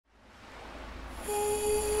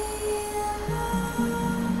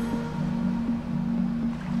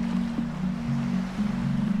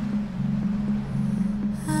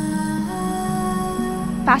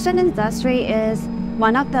fashion industry is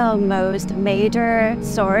one of the most major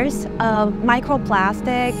source of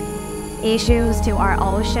microplastic issues to our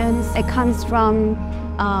oceans. It comes from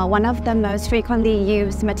one of the most frequently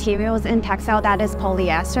used materials in textile, that is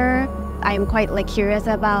polyester. I'm quite curious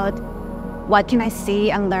about what can I see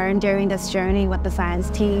and learn during this journey with the science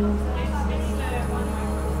team.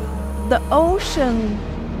 The ocean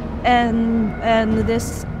and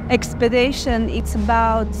this expedition, it's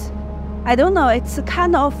about, I don't know, it's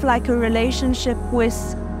kind of like a relationship with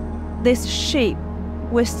this ship,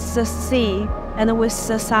 with the sea, and with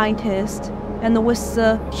the scientist, and with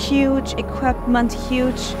the huge equipment,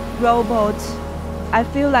 huge robot. I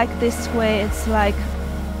feel like this way, it's like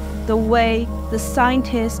the way the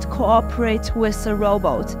scientist cooperates with the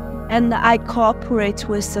robot, and I cooperate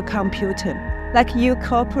with the computer. Like you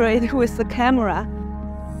cooperate with the camera.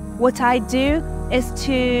 What I do is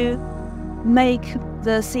to make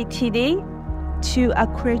the CTD to a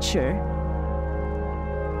creature.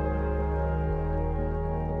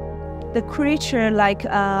 The creature,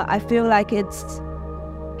 I feel like it's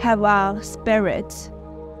have a spirit.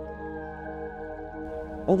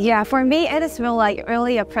 Yeah, for me, it is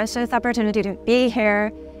really a precious opportunity to be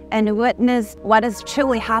here and witness what is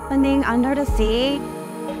truly happening under the sea.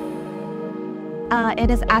 It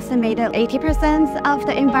is estimated 80% of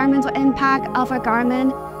the environmental impact of a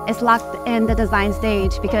garment is locked in the design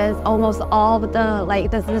stage, because almost all of the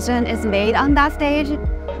decision is made on that stage.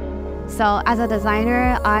 So as a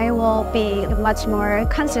designer, I will be much more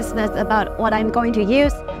conscious about what I'm going to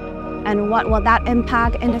use and what will that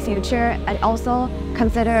impact in the future, and also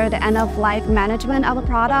consider the end-of-life management of the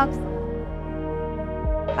product.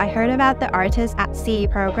 I heard about the Artists at Sea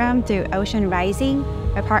program through Ocean Rising,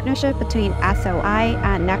 a partnership between SOI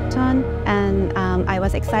and Nekton, and I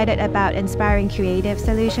was excited about inspiring creative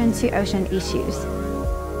solutions to ocean issues.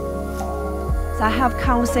 So I have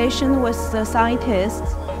conversation with the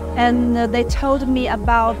scientists, and they told me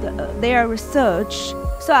about their research.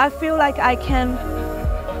 So I feel like I can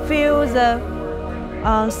feel the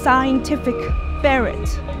scientific spirit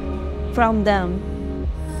from them.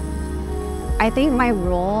 I think my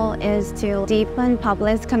role is to deepen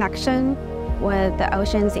public's connection with the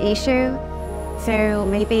ocean's issue through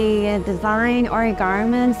maybe design or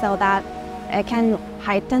garment, so that it can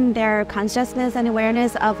heighten their consciousness and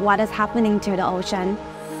awareness of what is happening to the ocean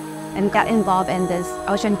and get involved in this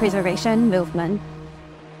ocean preservation movement.